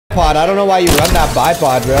Pod. I don't know why you run that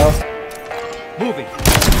bipod, bro. Moving.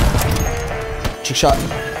 Trick shot.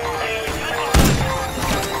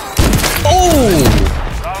 Oh!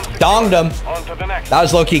 Donged him. That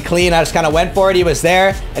was low-key clean. I just kind of went for it. He was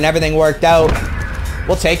there, and everything worked out.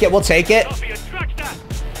 We'll take it. We'll take it.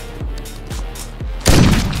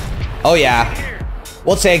 Oh, yeah.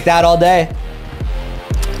 We'll take that all day.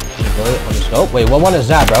 Oh, wait, what one is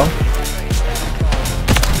that, bro?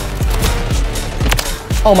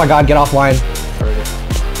 Oh my god, get offline.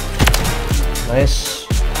 Nice.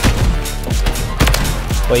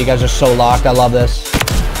 Well, you guys are so locked. I love this.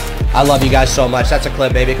 I love you guys so much. That's a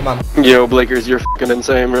clip, baby. Come on. Yo, Blakers, you're fucking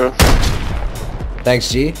insane, bro. Thanks,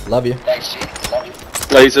 G. Love you.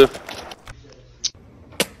 Love you too.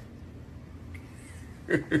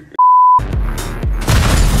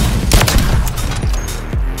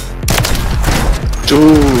 Dude.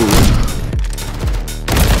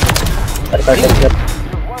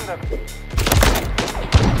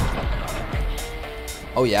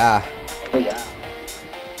 Oh, yeah.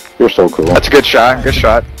 You're so cool. That's a good shot. Good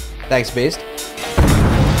shot. Thanks, Beast.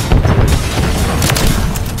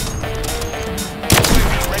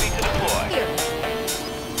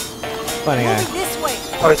 Funny guy.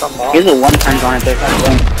 He's a one-time on it there.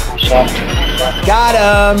 Got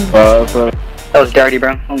him! That was dirty,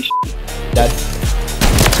 bro. Holy shit. Dead.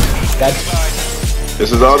 Dead.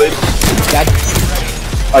 This is all they. Dead.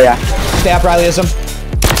 Oh, yeah. Stay up, rileyizm.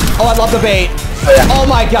 Oh, I love the bait. Oh, yeah. Oh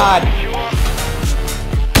my god.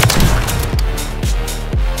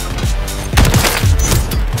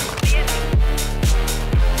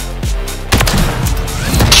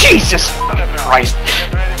 Jesus Christ.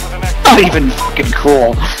 Not even fucking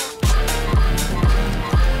cool.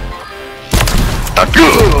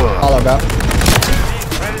 Holler, bro.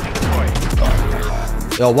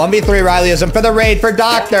 Yo, 1v3 rileyizm for the raid for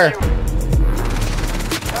Doctor.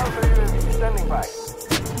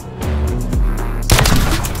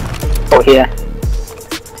 Oh, yeah.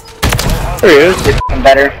 There he is.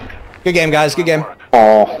 Better. Good game, guys. Good game.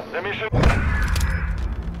 Oh.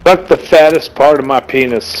 That's the fattest part of my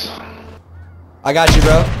penis. I got you,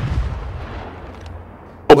 bro.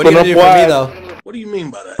 What are Open you up gonna do wide. for me, though? What do you mean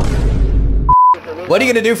by that? What are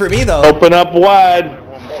you gonna do for me, though? Open up wide.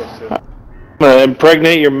 I'm gonna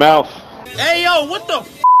impregnate your mouth. Hey, yo, what the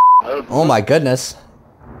f? Oh my goodness.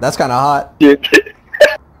 That's kind of hot.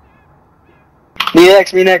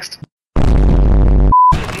 Me next.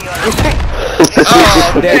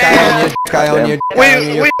 Oh, Dick, I own you. Dick, I own you. Dick, I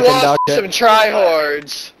own you. We Fucking lost dog shit. some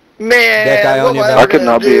tryhards. Man, Dick, I own you, what bro. am I could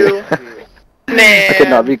gonna not do? be. Man, I could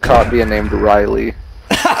not be caught being named Riley.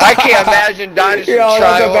 I can't imagine Dynasty Yo,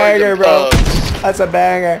 that's a tryhards banger, in bro. pubs. That's a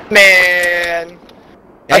banger. Man,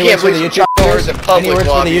 I Any can't words for the believe YouTube tryhards in hitters? Any public words for the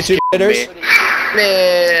lobbies YouTube kidding hitters? me.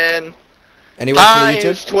 Man, Any words for the hi, YouTube?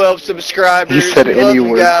 it's 12 subscribers. He said We love any you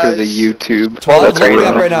word for the guys. YouTube. 12, That's pull crazy.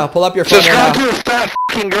 up right now. Pull up your phone right Subscribe now. to his fat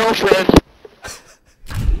fucking girlfriend.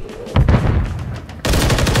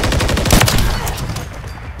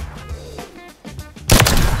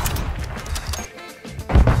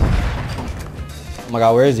 Oh my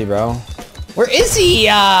god, where is he, bro? Where is he?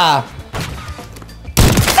 That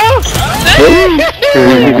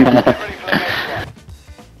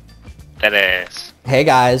ass. Hey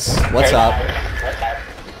guys, what's up?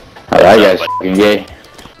 Alright, guys. Fucking gay.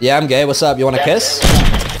 Yeah, I'm gay. What's up? You want a kiss?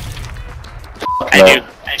 I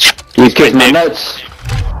do. You kiss my nuts.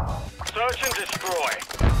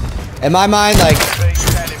 In my mind, like,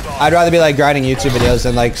 I'd rather be like grinding YouTube videos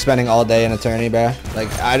than like spending all day in attorney, bro.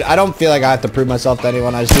 Like, I don't feel like I have to prove myself to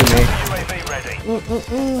anyone. I just do me.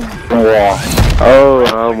 Oh,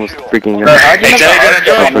 I almost freaking got Hey, Joe, you gonna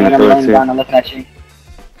join? from the toilet too. I'm looking at you.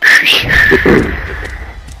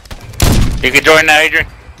 You can join now, Adrian.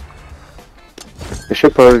 It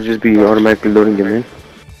should probably just be automatically loading him in.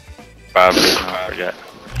 Probably. I forgot.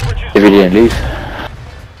 If you didn't leave.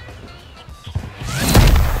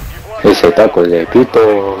 Ese taco de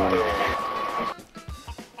pito.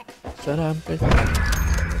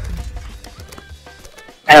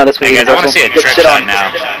 I know this Hey week. guys, I want to see a trick shot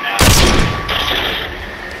now.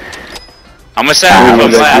 I'm gonna set I'm him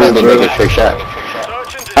up last. gonna make a trick shot.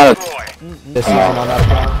 This season on that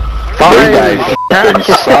account. Fine, guys.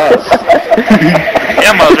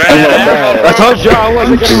 Yeah, Mother. I told you I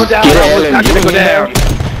wasn't gonna go down. I was not gonna go down.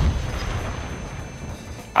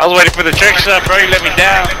 I was waiting for the trick shot, bro. You let me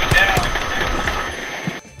down.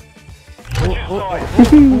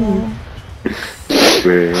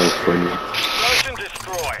 Very funny.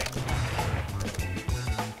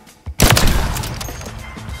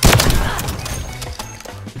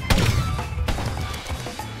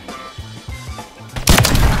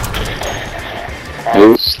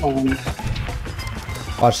 Oops.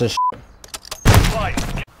 Watch this.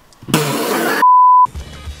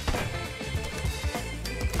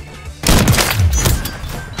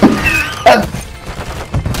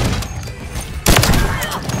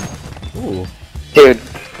 Ooh. Dude,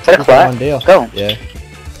 is that a flat? One deal. Go. Yeah.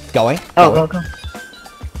 Going? Oh, go, go.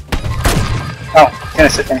 Oh, gonna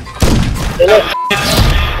sit there.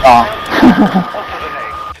 Oh.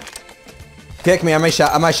 Kick me. Am I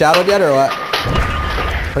shadowed yet or what?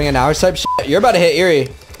 Putting an hours type shit. You're about to hit Erie.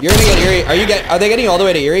 You're gonna get Erie. Are they getting all the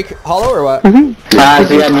way to Erie Hollow or what? I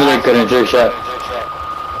think I'm really good at trick shot.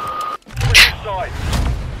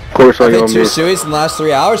 Of course, I I've hit got 2 suies in the last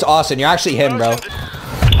 3 hours. Austin, you're actually him, bro.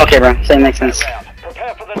 Okay, bro. Same makes sense.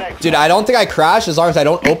 Dude, I don't think I crash as long as I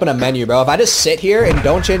don't open a menu, bro. If I just sit here and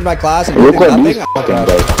don't change my class and do Look what nothing, these I'm fucking good.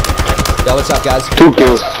 guys. Yo, what's up, guys? 2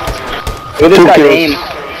 kills. Look at this Two guy's kills. aim. Look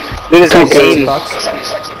at this guy's aim.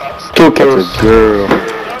 Fucks. 2 kills. That's a girl.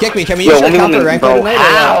 Kick me. Can we use that counter rank bro. tonight?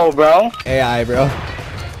 How, bro? AI, bro.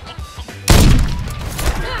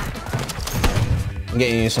 I'm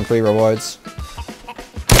getting you some free rewards.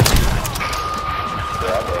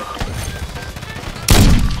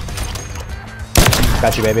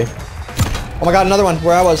 Got you, baby. Oh my god, another one.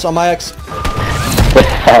 Where I was on my X.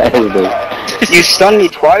 You stunned me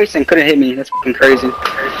twice and couldn't hit me. That's fucking crazy.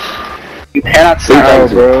 You cannot Oh, stun.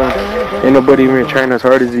 bro. Ain't nobody even trying as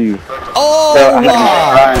hard as you. Oh, Bro, I'm not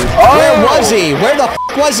even trying. where was he? Where the f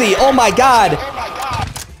was he? Oh my god.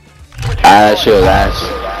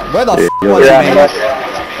 Where the f was he, man?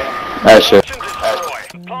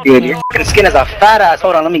 Dude, your fucking skin is a fat ass.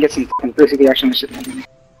 Hold on, let me get some fucking 360 action shit.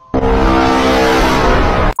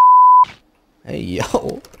 Hey,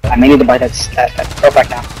 yo. I may need to buy that pro pack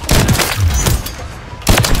now.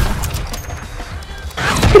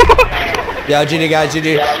 Yo, GG, guys,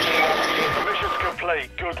 GG. Mission's complete.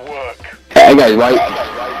 Good work. Hey, guys, white.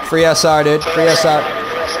 Free SR, dude. Free SR.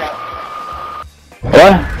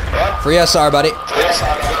 What? Free SR, buddy.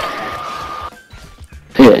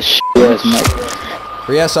 Yeah, shit, mate.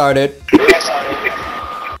 Free SR, dude.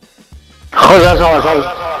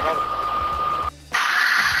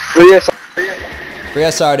 Free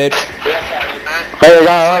SR, dude.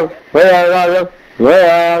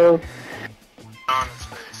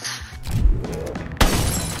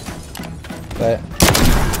 But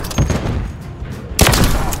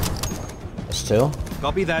that's 2.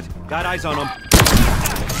 Copy that. Got eyes on him.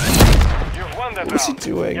 You've won that What's he round.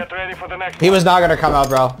 doing? Get ready for the next He was not gonna come out,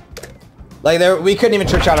 bro. Like we couldn't even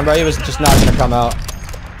trick shot him, bro. He was just not gonna come out.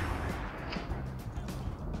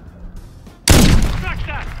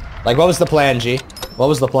 Like, what was the plan, G? What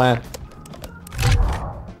was the plan?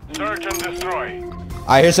 Search and destroy.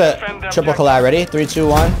 Alright, here's a triple collab. Ready? 3, 2,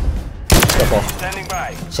 1. Triple. Standing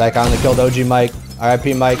by. Psych, I only killed OG Mike.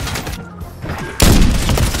 RIP Mike.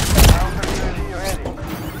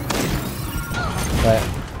 But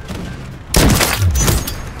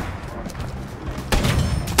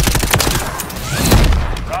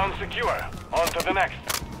Round secure. On to the next.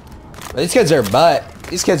 these kids are butt.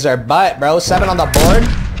 These kids are butt, bro. 7 on the board.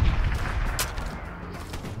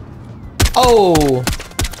 Oh!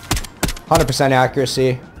 100%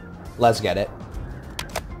 accuracy. Let's get it.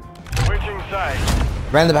 Switching sides.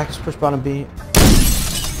 Ran the back, push bottom B.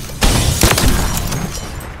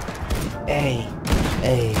 Hey.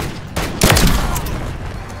 Hey.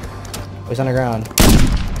 Oh, he's underground.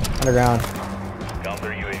 Underground.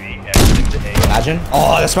 Imagine.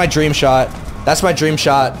 Oh, that's my dream shot. That's my dream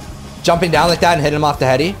shot. Jumping down like that and hitting him off the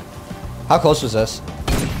heady. How close was this?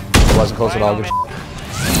 It wasn't close at all. Good.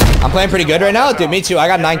 I'm playing pretty good right now. Dude, me too. I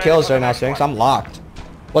got 9 kills right now, Sphinx. I'm locked.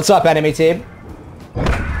 What's up, enemy team?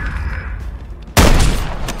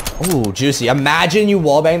 Ooh, juicy. Imagine you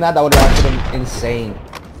wallbang that. That would have actually been insane.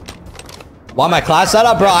 Want my class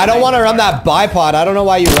setup? Bro, I don't want to run that bipod. I don't know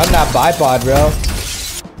why you run that bipod, bro.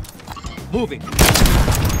 Moving.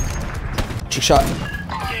 Trick shot.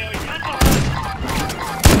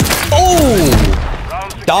 Oh!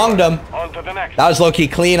 Donged him. On to the next. That was low-key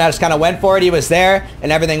clean. I just kind of went for it. He was there,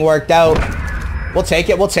 and everything worked out. We'll take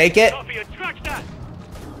it. We'll take it.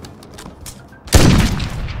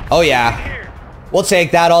 Oh, yeah. We'll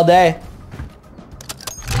take that all day.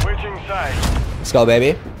 Switching sides. Let's go,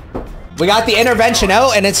 baby. We got the intervention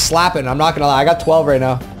out, and it's slapping. I'm not going to lie. I got 12 right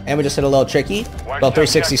now. And we just hit a little tricky. Little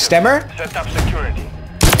 360 stemmer. Set up security.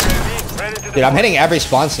 Ready to Dude, I'm hitting every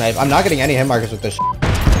spawn snipe. I'm not getting any hit markers with this.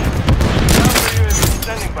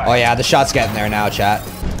 Oh, yeah. The shot's getting there now, chat.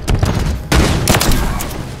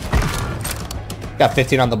 Got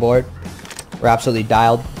 15 on the board. We're absolutely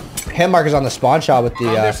dialed. Hit markers on the spawn shot with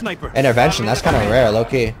the intervention. That's kind of rare,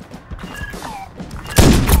 low-key.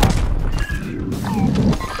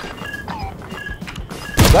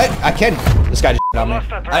 What? I can't. This guy just on me.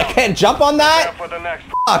 I can't jump on that? For the next.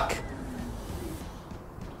 Fuck.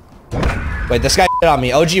 Wait, this guy on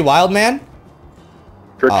me. OG Wild Man?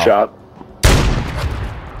 Trick shot.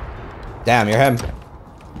 Damn, you're him.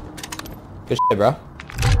 Good shit, bro.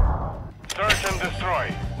 Search and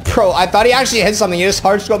destroy. Bro, I thought he actually hit something. He just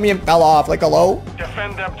hard scoped me and fell off. Like, hello?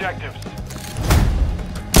 Defend the objectives.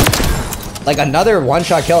 Like another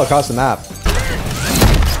one-shot kill across the map.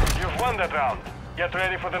 You've won that round. Get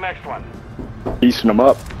ready for the next one. Piecing them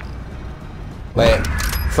up. Wait,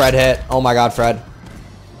 Fred hit. Oh my god, Fred.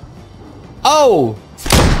 Oh!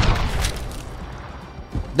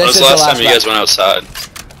 When was the last time you guys went outside?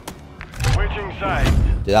 Switching sides.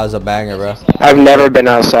 Dude, that was a banger, bro. I've never been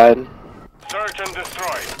outside. Search and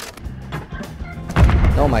destroy.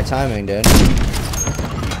 Oh, my timing, dude.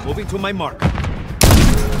 Moving to my mark.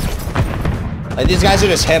 Like, these guys are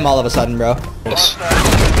just him all of a sudden, bro. Yes.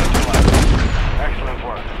 Excellent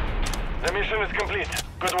work. The mission is complete.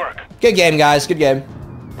 Good work. Good game, guys. Good game.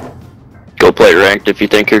 Go play ranked if you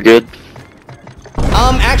think you're good.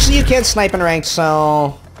 Actually, you can't snipe in ranked,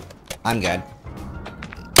 so... I'm good.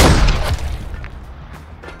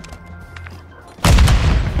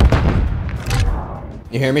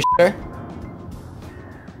 You hear me, sir?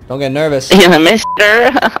 Don't get nervous. Yeah,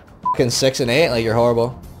 mister. Fucking 6 and 8, like you're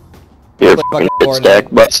horrible. You're Fucking fucking stack,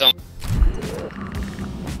 but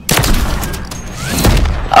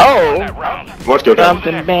Oh. That round. What's good?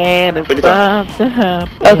 Something bad is Look at about to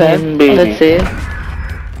happen. Okay, let's see.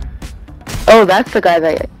 Oh, that's the guy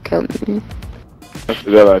that killed me. That's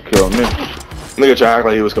the guy that killed me. Nigga try to act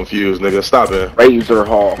like he was confused, nigga. Stop it. Razor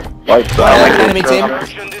Hall. Like Like enemy team.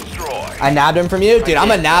 Search and destroy. I nabbed him from you? Dude, I'm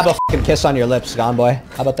gonna nab a fucking kiss on your lips, gone boy.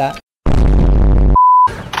 How about that?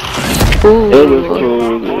 Ooh. it was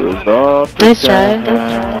cool. It was off the Nice try.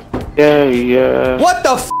 time. Yeah, yeah. What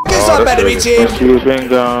the f is up, enemy team? You've been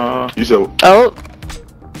gone. You said, Oh.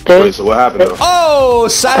 wait, so what happened though? Oh,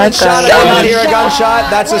 silent Okay. shot. I did not hear a gunshot.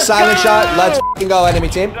 That's a silent shot. Let's fucking go, enemy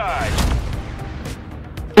team. Side.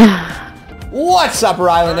 What's up, Search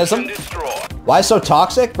and rileyizm? destroy. Why so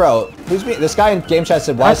toxic? Bro, who's me? This guy in game chat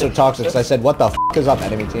said, why so toxic? So I said, what the f is up,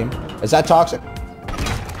 enemy team? Is that toxic?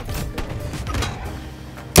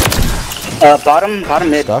 Bottom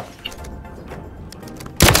mid. Stuck?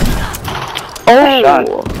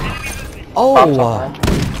 Oh. Oh.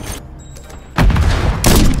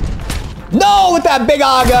 No, with that big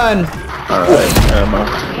R gun.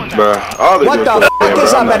 Bro, all the What good the stuff, fuck bro,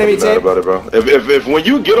 is I'm up, not enemy mad team? about it, bro. If when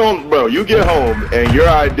you get on, bro, you get home and your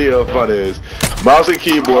idea of fun is mouse and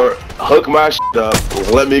keyboard, hook my shit up,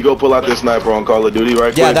 let me go pull out this sniper on Call of Duty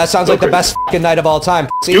right quick. Yeah, that sounds Go like the crazy. best fucking night of all time.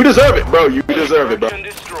 See? You deserve it, bro. You deserve it, bro. Search and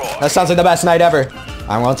destroy. That sounds like the best night ever.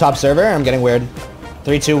 I'm on top server. I'm getting weird.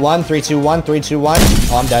 3, 2, 1, 3, 2, 1, 3, 2, 1.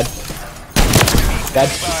 Oh, I'm dead. Dead.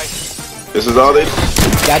 This is all they.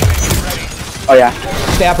 Dead. Oh yeah.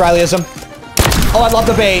 Stay up, rileyizm. Oh, I love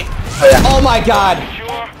the bait. Oh yeah. Oh my god.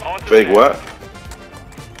 Sure. On to Fake the what?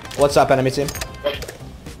 What's up, enemy team?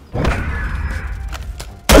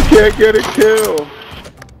 I can't get a kill.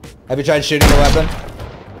 Have you tried shooting the weapon?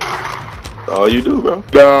 All you do, bro.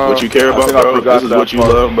 No, What you care I about, think I bro. forgot This is that what you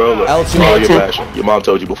part. love, bro. Look, L2, follow your L2. passion. Your mom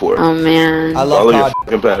told you before. Oh man. I love Follow your COD.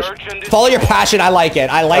 fucking passion. search and Follow destroy. your passion. I like it.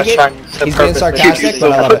 I like I was it. trying to He's being purposely sarcastic, keep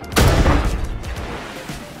but I you love it.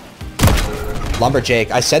 Lumberjake.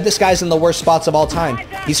 I said this guy's in the worst spots of all time.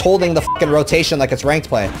 He's holding the fucking rotation like it's ranked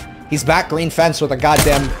play. He's back green fence with a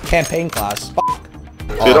goddamn campaign class. Fuck.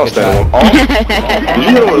 Dude, Oh, don't good stand try. on. Oh,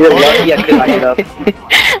 you know You're what? lucky I could light it up.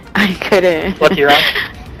 I couldn't. Lucky round.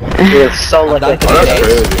 You're so lucky. Done. Oh, that's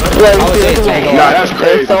crazy. Well, I was it saying, was like- take a Nah, that's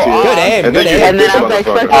crazy. so too. off. Good aim, And good then you aim. hit And then this I was like,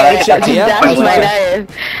 fuck motherfucker. it. shit, Tia. That's Nice my try. knife.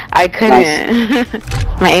 I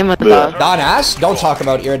couldn't. My aim was Yeah. off. Don ass? Don't talk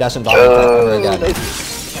about iridescent Don ever again.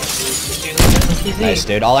 Nice,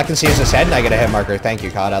 dude. All I can see is his head, and I get a hit marker. Thank you,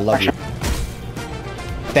 COD. I love you.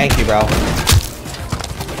 Thank you, bro.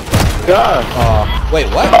 God. Wait,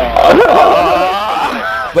 what?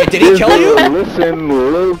 Wait, did he kill you? Listen a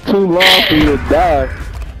little too long for you to die.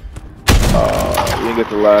 You didn't get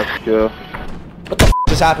the last kill. What the f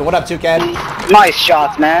just happened? What up, Toucan? Nice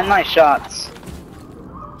shots, man. Nice shots.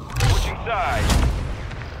 Switching sides.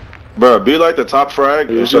 Bro, be like the top frag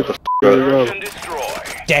and shut the f up. Search and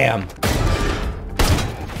destroy. Damn.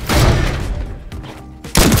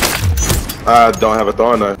 I don't have a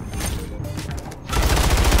thorn knife.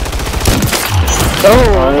 Oh.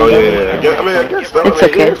 Oh yeah, I guess that It's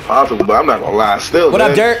okay. it's possible, but I'm not gonna lie. Still, What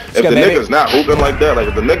man, up, Dirt? If Let's go, the baby. nigga's not hooping like that, like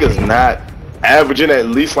if the nigga's not averaging at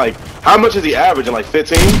least like, how much is he averaging? Like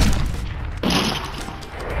 15?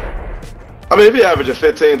 I mean, if he averaging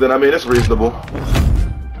 15, then I mean it's reasonable.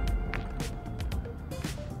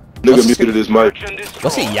 Nigga muted his mic.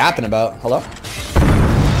 What's he yapping about? Hello?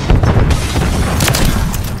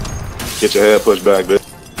 Get your head pushed back, bitch.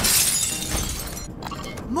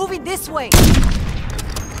 Moving this way.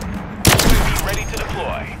 Ready to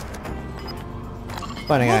deploy.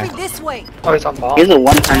 Funny guy. Moving this way. Oh, he's on ball. He's a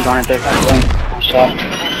one-time on it there. Shot.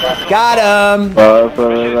 Got him.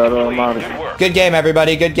 Good game,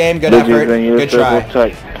 everybody. Good game. Good effort. Good try.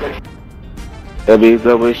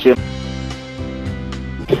 Double shit.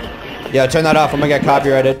 Yo, turn that off. I'm gonna get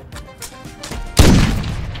copyrighted.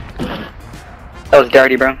 That was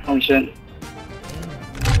dirty, bro. Holy shit.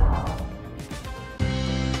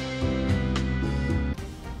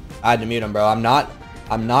 I had to mute him, bro. I'm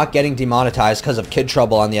not getting demonetized because of kid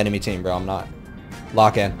trouble on the enemy team, bro. I'm not.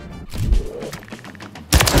 Lock in.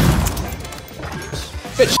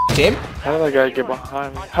 Good shit, team. How did that guy get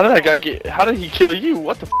behind me? How did he kill you?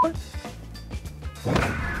 What the fuck?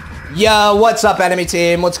 Yo, what's up, enemy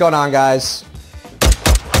team? What's going on, guys?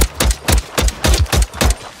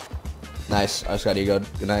 Nice. I just got egoed.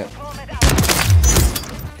 Good night.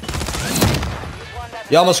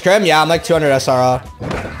 You almost crim? Yeah, I'm like 200 SRR.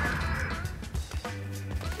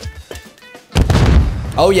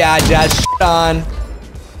 Oh yeah, Jess, shit on.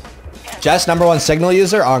 Jess, #1 signal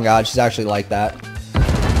user? Oh god, she's actually like that.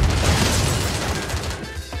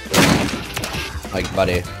 Like,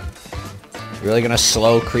 buddy. You really gonna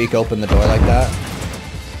slow creak open the door like that?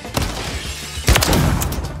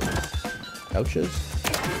 Ouches.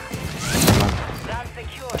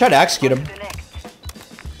 I tried to execute him.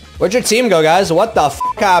 Where'd your team go, guys? What the f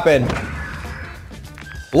happened?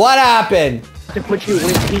 What happened? To put you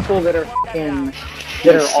with people that are fucking,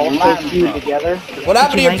 that are also queued together. What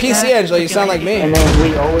happened to your PC, Angela? You sound like me. And then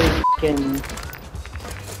we always fucking...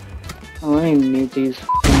 Oh, let me mute these.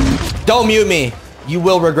 Don't mute me. You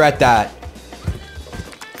will regret that.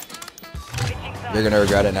 You're gonna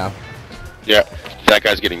regret it now. Yeah, that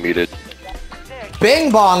guy's getting muted.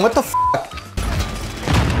 Bing bong, what the f?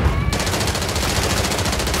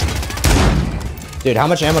 Dude, how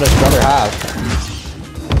much ammo does brother have?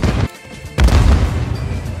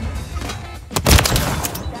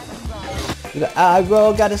 The eye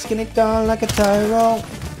roll, got a skinny down like a tie roll.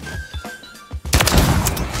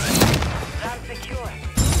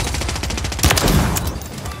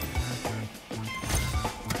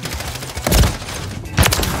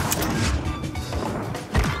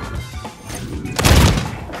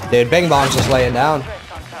 Dude, Bing Bong's just laying down.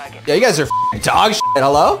 Yo, you guys are f***ing dog shit.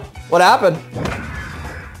 Hello? What happened?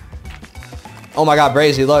 Oh my god,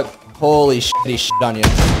 Brazy, look. Holy shit, he's shit on you.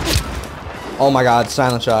 Oh my god,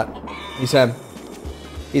 silent shot. He's him.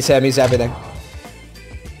 He's him, he's everything.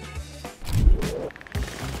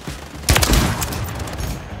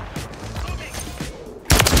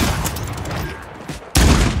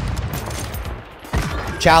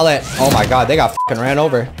 Chalet. Oh my god, they got fucking ran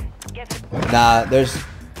over. Nah, there's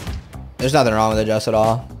nothing wrong with it, Jess, at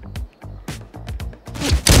all.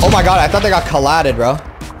 Oh my god, I thought they got collided, bro.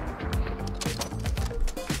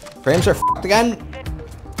 Frames are fucked again?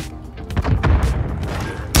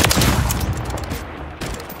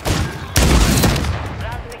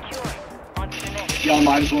 Yo,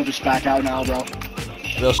 might as well just back out now, bro.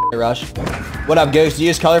 Real shit rush. What up, Goose? Do you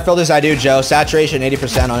use color filters? I do, Joe. Saturation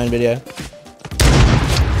 80% on NVIDIA.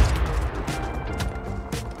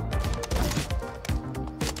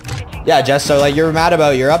 Yeah, Jess, so like you're mad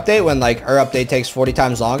about your update when like her update takes 40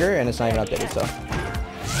 times longer and it's not even updated, so.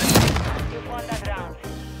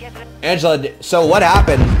 Angela, so what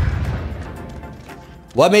happened?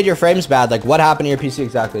 What made your frames bad? Like what happened to your PC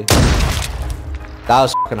exactly? That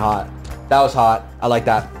was fucking hot. That was hot. I like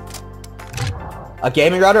that. A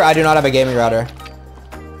gaming router? I do not have a gaming router.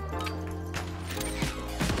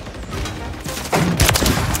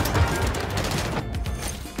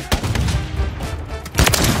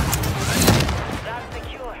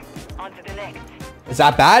 Is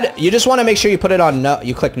that bad? You just want to make sure you put it on no.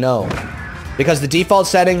 You click no. Because the default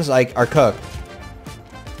settings like are cooked.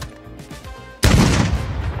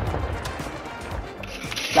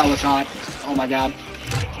 That was hot. Oh my god.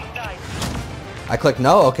 I click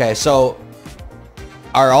no? Okay, so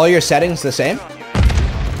are all your settings the same?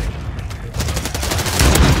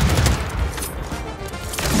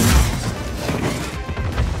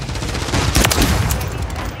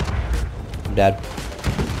 I'm dead.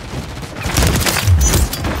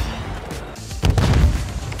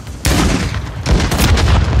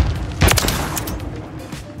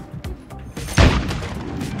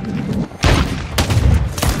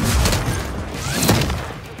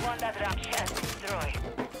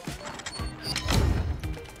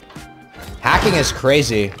 Hacking is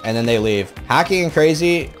crazy, and then they leave. Hacking and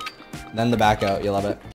crazy, then the back out. You love it.